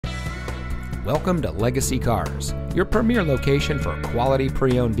Welcome to Legacy Cars, your premier location for quality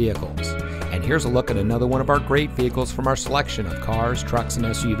pre-owned vehicles. And here's a look at another one of our great vehicles from our selection of cars, trucks, and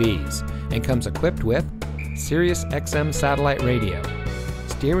SUVs, and comes equipped with Sirius XM satellite radio,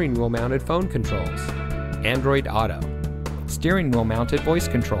 steering wheel mounted phone controls, Android Auto, steering wheel mounted voice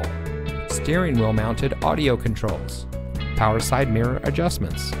control, steering wheel mounted audio controls, power side mirror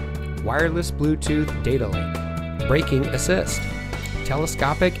adjustments, wireless Bluetooth data link, braking assist,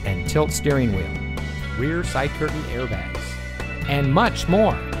 telescopic and tilt steering wheel, rear side curtain airbags, and much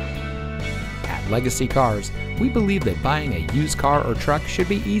more. At Legacy Cars, we believe that buying a used car or truck should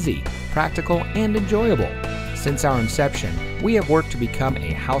be easy, practical, and enjoyable. Since our inception, we have worked to become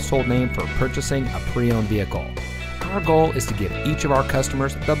a household name for purchasing a pre-owned vehicle. Our goal is to give each of our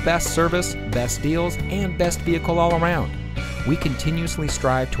customers the best service, best deals, and best vehicle all around. We continuously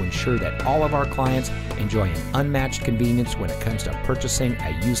strive to ensure that all of our clients enjoy an unmatched convenience when it comes to purchasing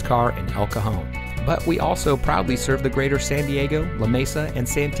a used car in El Cajon. But we also proudly serve the greater San Diego, La Mesa, and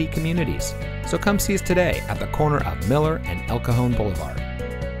Santee communities. So come see us today at the corner of Miller and El Cajon Boulevard.